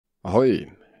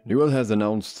Ahoy! New World has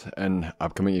announced an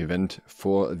upcoming event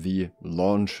for the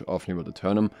launch of New World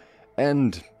Aeternum,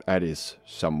 and that is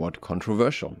somewhat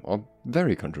controversial, or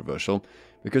very controversial,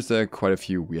 because there are quite a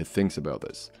few weird things about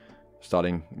this.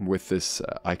 Starting with this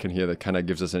icon here that kind of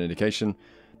gives us an indication.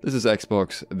 This is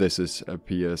Xbox, this is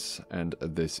PS, and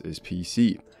this is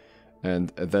PC. And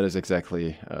that is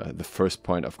exactly the first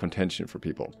point of contention for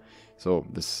people. So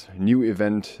this new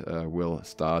event will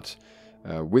start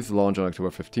with launch on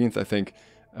October 15th, I think,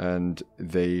 and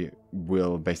they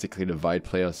will basically divide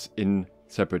players in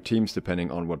separate teams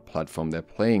depending on what platform they're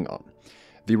playing on.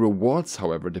 The rewards,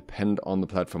 however, depend on the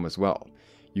platform as well.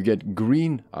 You get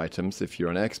green items if you're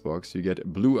on Xbox, you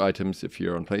get blue items if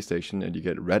you're on PlayStation, and you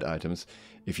get red items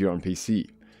if you're on PC.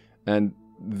 And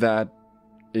that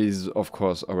is, of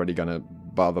course, already gonna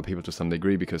bother people to some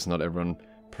degree, because not everyone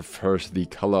prefers the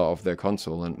color of their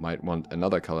console and might want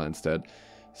another color instead.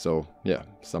 So yeah,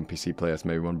 some PC players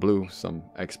maybe want blue, some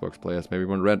Xbox players maybe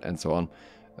want red, and so on.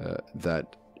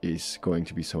 That is going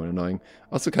to be so annoying.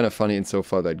 Also kind of funny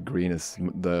insofar that green is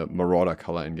the Marauder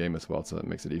color in game as well, so that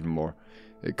makes it even more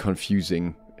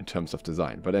confusing in terms of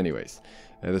design. But anyways,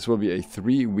 this will be a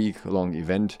 3-week long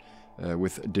event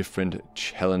with different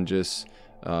challenges,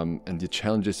 and the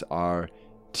challenges are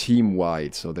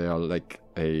team-wide, so they are like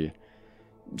a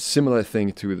similar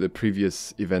thing to the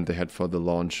previous event they had for the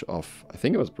launch of, I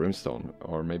think it was Brimstone,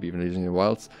 or maybe even Legion of the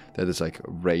Wilds. There is like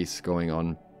a race going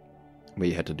on where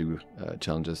you had to do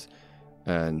challenges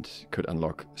and could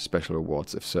unlock special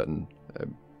rewards if certain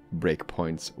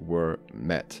breakpoints were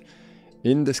met.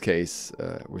 In this case,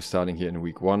 we're starting here in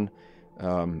week 1,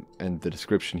 and the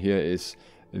description here is: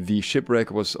 the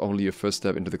shipwreck was only a first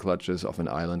step into the clutches of an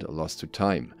island lost to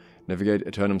time. Navigate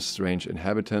Aeternum's strange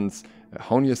inhabitants,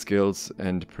 hone your skills,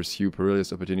 and pursue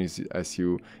perilous opportunities as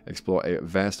you explore a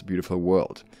vast, beautiful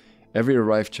world. Every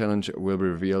arrived challenge will be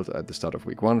revealed at the start of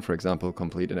week 1. For example,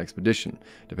 complete an expedition.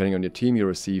 Depending on your team, you'll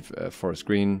receive forest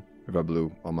green, river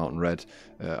blue, or mountain red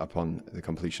upon the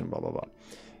completion, blah blah blah.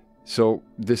 So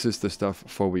this is the stuff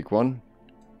for week 1.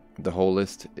 The whole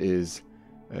list is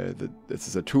this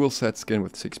is a tool set skin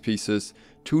with 6 pieces,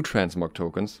 2 Transmog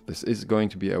Tokens. This is going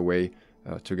to be a way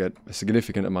to get a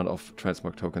significant amount of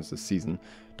Transmog Tokens this season.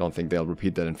 Don't think they'll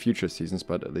repeat that in future seasons,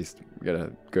 but at least get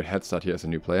a good head start here as a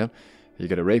new player. You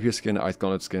get a Rapier skin, Ice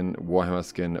Gauntlet skin, Warhammer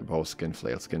skin, Bow skin,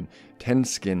 Flail skin, 10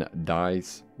 skin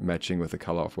dies matching with the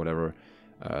color of whatever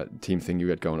team thing you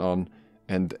get going on,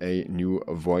 and a new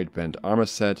Voidband armor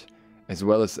set, as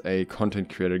well as a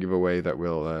content creator giveaway that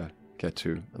we'll get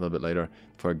to a little bit later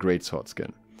for a Greatsword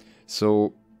skin.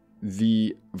 So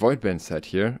the Voidband set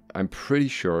here, I'm pretty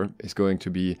sure, is going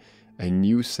to be a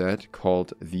new set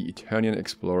called the Eternian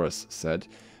Explorers set,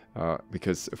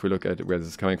 because if we look at where this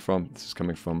is coming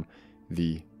from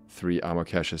the 3 armor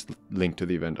caches linked to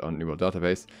the event on New World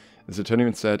Database. This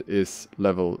Eternian set is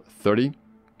level 30,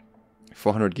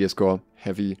 400 gear score,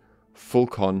 heavy, full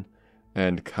con,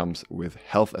 and comes with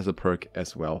health as a perk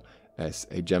as well as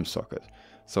a gem socket.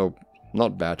 So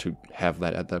not bad to have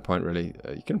that at that point, really.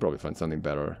 You can probably find something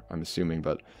better, I'm assuming,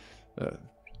 but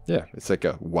yeah, it's like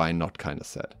a why not kind of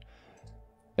set.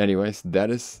 Anyways, that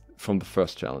is from the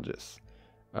first challenges.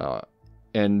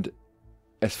 And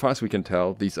as far as we can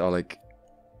tell, these are like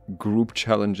group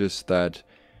challenges that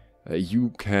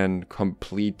you can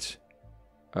complete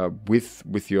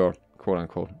with your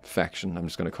quote-unquote faction. I'm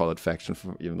just going to call it faction,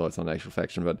 even though it's not an actual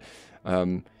faction, but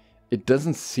it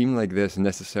doesn't seem like there's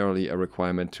necessarily a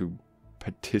requirement to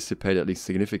participate, at least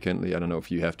significantly. I don't know if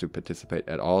you have to participate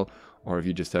at all, or if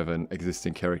you just have an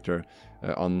existing character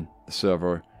on the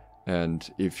server, and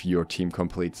if your team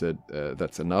completes it,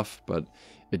 that's enough. But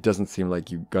it doesn't seem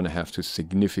like you're gonna have to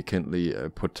significantly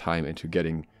put time into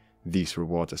getting these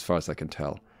rewards, as far as I can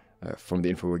tell from the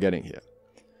info we're getting here.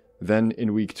 Then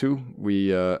in week 2, we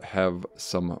have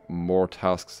some more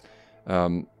tasks.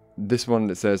 This one,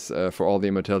 it says, for all the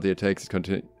immortality it takes, it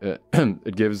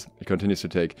continues to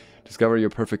take. Discover your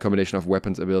perfect combination of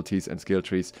weapons, abilities, and skill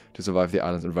trees to survive the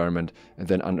island's environment, and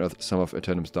then unearth some of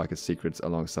Aeternum's darkest secrets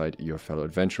alongside your fellow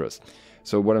adventurers.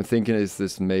 So what I'm thinking is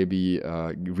this may be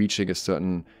reaching a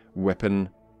certain weapon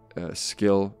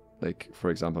skill, like, for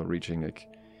example, reaching like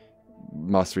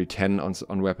Mastery 10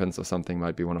 on weapons or something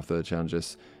might be one of the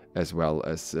challenges, as well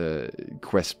as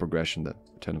quest progression, the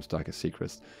Aeternum's darkest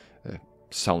secrets.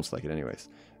 Sounds like it anyways.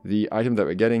 The item that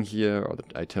we're getting here, or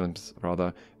the items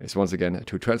rather, is once again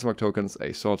 2 Transmog Tokens,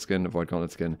 a Sword skin, a Void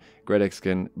Gauntlet skin, Great Axe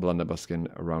skin, Blunderbuss skin,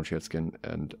 a Round Shield skin,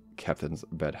 and Captain's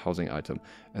Bed housing item.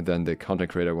 And then the content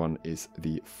creator one is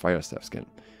the Fire Staff skin.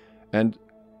 And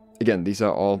again, these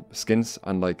are all skins,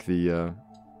 unlike the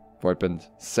Voidband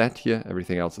set here.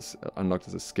 Everything else is unlocked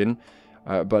as a skin.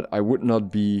 but I would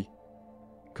not be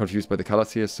confused by the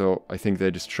colors here, so I think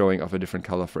they're just showing off a different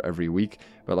color for every week.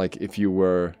 But like if you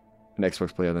were an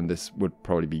Xbox player, then this would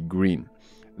probably be green.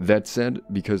 That said,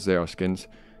 because they are skins,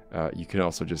 you can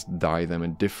also just dye them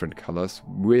in different colors,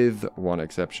 with one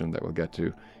exception that we'll get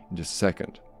to in just a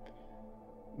second.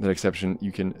 That exception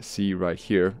you can see right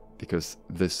here, because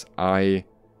this eye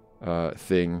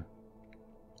thing,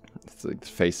 it's like the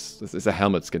face, it's a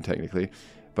helmet skin technically,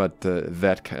 but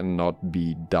that cannot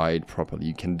be dyed properly.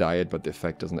 You can dye it, but the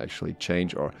effect doesn't actually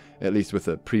change, or at least with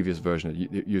the previous version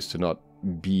it used to not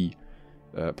be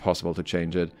possible to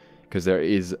change it, because there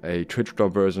is a Twitch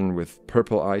drop version with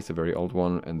purple eyes, a very old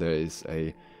one, and there is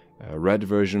a red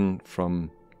version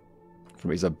from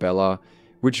Isabella,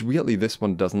 which weirdly this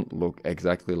one doesn't look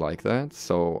exactly like that,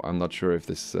 so I'm not sure if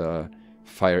this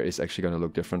fire is actually going to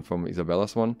look different from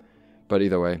Isabella's one, but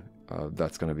either way,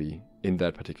 that's going to be in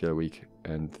that particular week.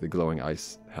 And the glowing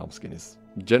ice helm skin is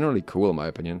generally cool in my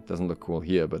opinion. Doesn't look cool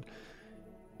here, but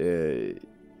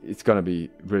it's going to be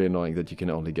really annoying that you can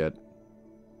only get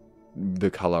the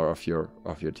color of your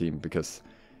team, because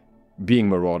being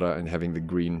Marauder and having the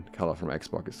green color from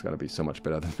Xbox is going to be so much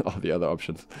better than all the other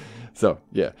options. So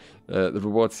yeah, the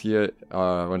rewards here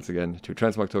are once again 2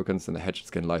 Transmog Tokens and the Hatchet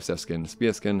skin, Life Staff skin,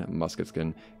 Spear skin, Musket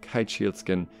skin, Kite Shield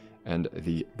skin, and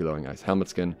the Glowing Ice Helmet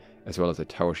skin, as well as a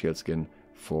Tower Shield skin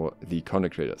for the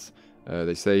content creators.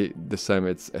 They say this time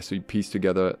it's as we piece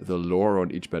together the lore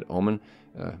on each bad omen,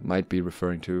 might be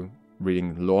referring to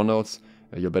reading lore notes.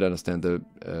 You'll better understand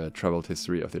the traveled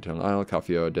history of the Eternal Isle,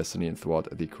 Kafir, Destiny, and thwart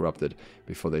the corrupted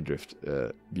before they drift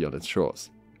beyond its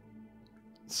shores.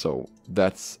 So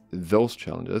that's those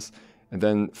challenges. And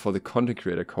then for the content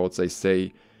creator codes, they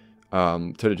say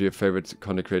turn into your favorite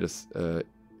content creators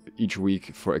each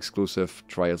week for exclusive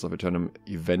Trials of Aeternum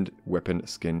event weapon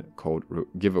skin code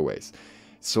giveaways.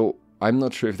 So I'm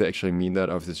not sure if they actually mean that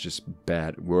or if it's just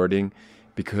bad wording,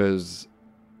 because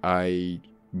I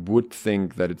would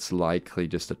think that it's likely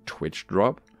just a Twitch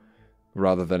drop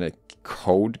rather than a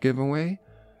code giveaway,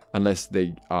 unless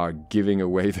they are giving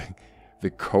away the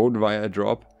code via a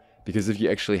drop, because if you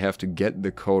actually have to get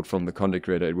the code from the content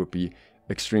creator, it would be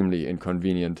extremely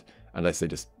inconvenient unless they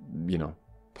just, you know,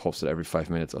 post it every 5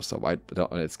 minutes or so.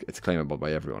 It's claimable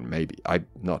by everyone, maybe. I'm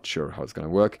not sure how it's going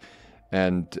to work.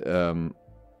 And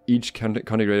each content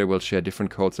creator will share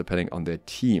different codes depending on their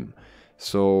team.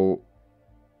 So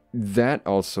that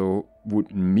also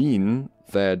would mean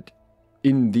that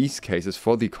in these cases,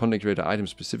 for the content creator item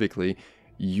specifically,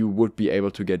 you would be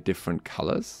able to get different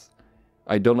colors.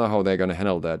 I don't know how they're going to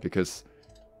handle that, because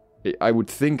I would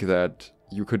think that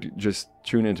you could just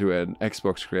tune into an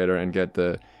Xbox creator and get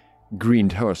the green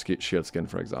Tower Shield skin,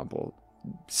 for example.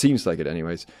 Seems like it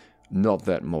anyways. Not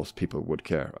that most people would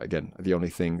care. Again, the only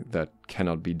thing that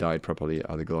cannot be dyed properly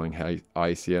are the glowing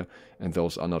eyes here, and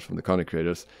those are not from the content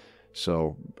creators.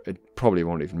 So it probably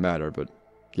won't even matter, but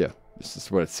yeah, this is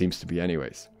what it seems to be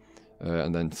anyways.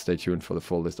 And then stay tuned for the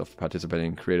full list of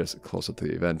participating creators closer to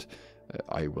the event.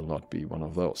 I will not be one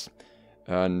of those.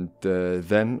 And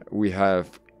then we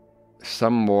have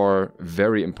some more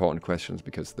very important questions,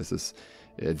 because this is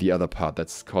the other part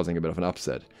that's causing a bit of an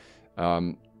upset.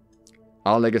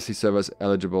 Are legacy servers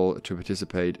eligible to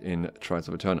participate in Trials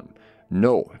of Aeternum?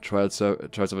 No, Trials of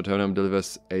Aeternum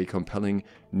delivers a compelling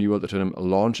New World Aeternum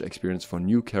launch experience for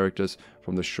new characters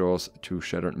from the shores to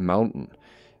Shattered Mountain.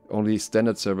 Only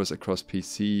standard servers across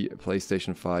PC,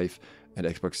 PlayStation 5, and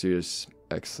Xbox Series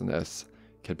X and S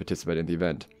can participate in the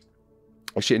event.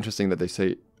 Actually interesting that they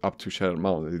say up to Shattered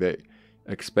Mountain. They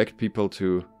expect people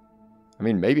to... I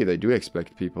mean, maybe they do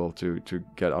expect people to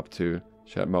get up to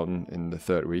Shattered Mountain in the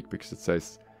 3rd week, because it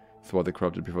says thwart the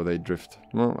corrupted before they drift.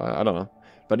 Well, I don't know.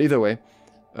 But either way,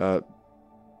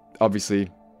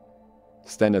 obviously,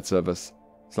 standard servers,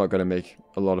 it's not going to make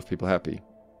a lot of people happy,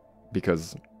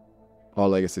 because all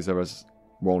legacy servers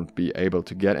won't be able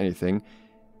to get anything.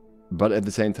 But at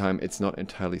the same time, it's not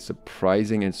entirely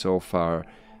surprising insofar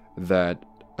that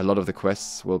a lot of the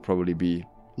quests will probably be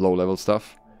low-level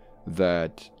stuff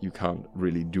that you can't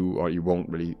really do, or you won't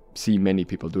really see many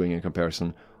people doing in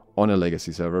comparison on a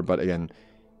legacy server. But again,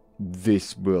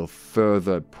 this will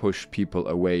further push people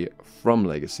away from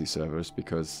legacy servers,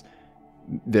 because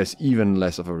there's even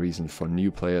less of a reason for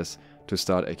new players to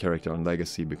start a character on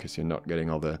legacy, because you're not getting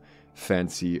all the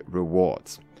fancy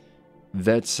rewards.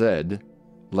 That said,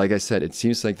 like I said, it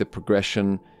seems like the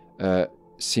progression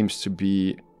seems to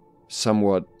be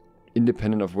somewhat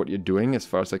independent of what you're doing, as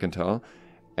far as I can tell.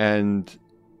 And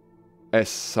as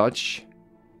such,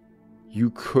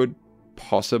 you could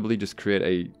possibly just create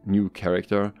a new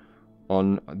character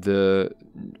on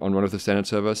one of the standard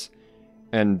servers,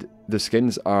 And the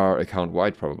skins are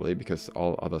account-wide probably, because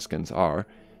all other skins are.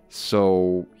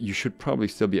 So you should probably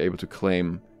still be able to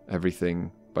claim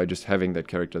everything by just having that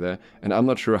character there. And I'm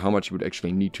not sure how much you would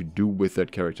actually need to do with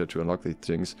that character to unlock these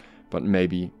things, but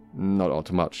maybe not all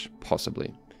too much,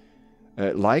 possibly.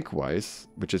 Likewise,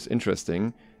 which is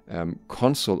interesting,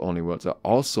 console-only worlds are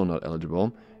also not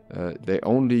eligible. They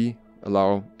only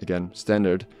allow, again,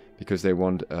 standard, because they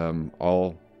want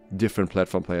all different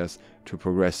platform players to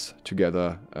progress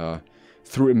together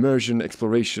through immersion,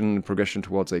 exploration, progression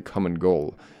towards a common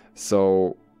goal.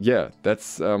 So yeah,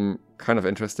 that's kind of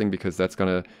interesting, because that's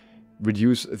going to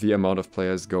reduce the amount of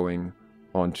players going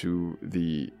onto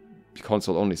the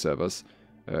console-only servers,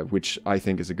 which I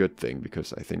think is a good thing,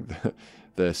 because I think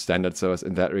the standard servers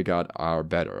in that regard are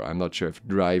better. I'm not sure if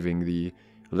driving the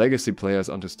legacy players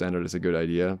onto standard is a good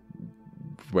idea,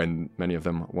 when many of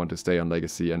them want to stay on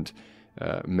legacy and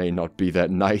may not be that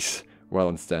nice while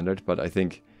on standard, but I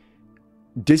think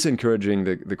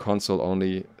disencouraging the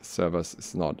console-only servers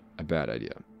is not a bad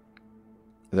idea.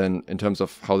 Then, in terms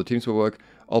of how the teams will work,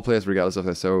 all players, regardless of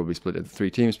their server, will be split into 3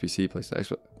 teams: PC,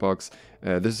 PlayStation, Xbox.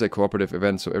 This is a cooperative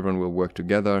event, so everyone will work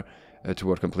together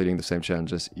toward completing the same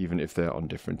challenges, even if they're on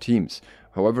different teams.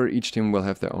 However, each team will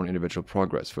have their own individual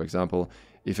progress. For example,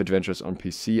 if adventurers on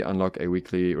PC unlock a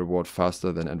weekly reward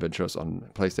faster than adventurers on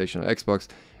PlayStation or Xbox,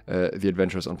 the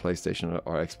adventurers on PlayStation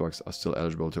or Xbox are still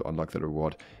eligible to unlock the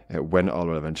reward when all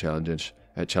relevant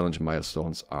challenge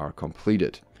milestones are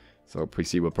completed. So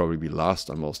PC will probably be last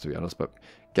on most, to be honest, but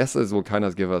guess this will kind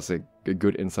of give us a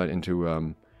good insight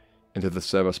into the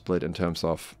server split in terms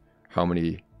of how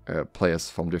many players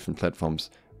from different platforms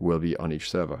will be on each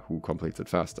server, who completes it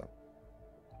faster.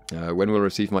 When we'll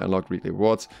receive my unlocked weekly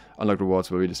rewards, unlocked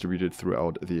rewards will be distributed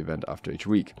throughout the event after each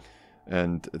week.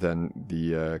 And then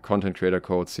the content creator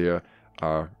codes here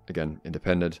are, again,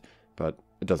 independent, but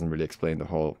it doesn't really explain the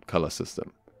whole color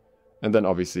system. And then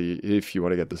obviously, if you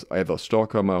want to get this either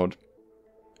Stalker mode,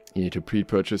 you need to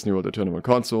pre-purchase New World Aeternum on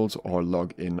consoles or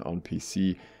log in on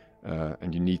PC,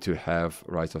 and you need to have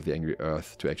Rise of the Angry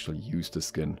Earth to actually use the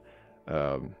skin.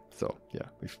 So yeah,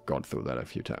 we've gone through that a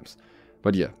few times.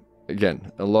 But yeah,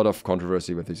 again, a lot of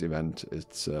controversy with this event.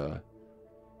 It's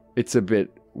a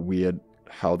bit weird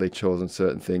how they chosen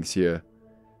certain things here,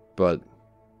 but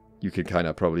you can kind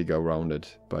of probably go around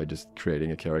it by just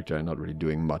creating a character and not really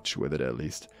doing much with it, at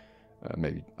least.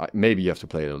 Maybe you have to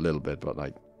play it a little bit, but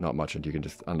like not much, and you can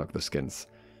just unlock the skins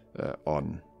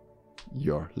on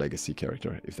your legacy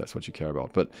character if that's what you care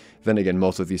about. But then again,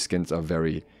 most of these skins are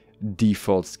very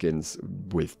default skins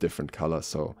with different colors,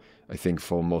 so I think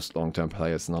for most long-term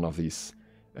players, none of these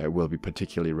will be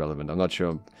particularly relevant. I'm not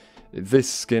sure. This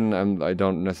skin, I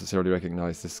don't necessarily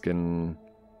recognize this skin.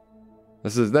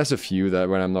 There's a few that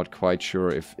when I'm not quite sure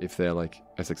if they're like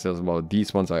as accessible.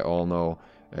 These ones I all know,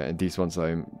 and these ones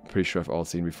I'm pretty sure I've all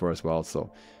seen before as well,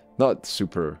 so not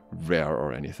super rare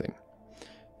or anything.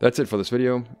 That's it for this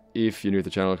video. If you're new to the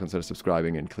channel, consider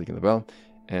subscribing and clicking the bell.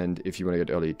 And if you want to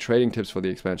get early trading tips for the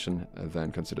expansion,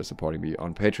 then consider supporting me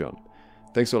on Patreon.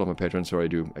 Thanks to all of my patrons who already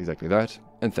do exactly that,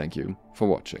 and thank you for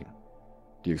watching.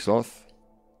 SLOTH,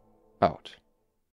 out.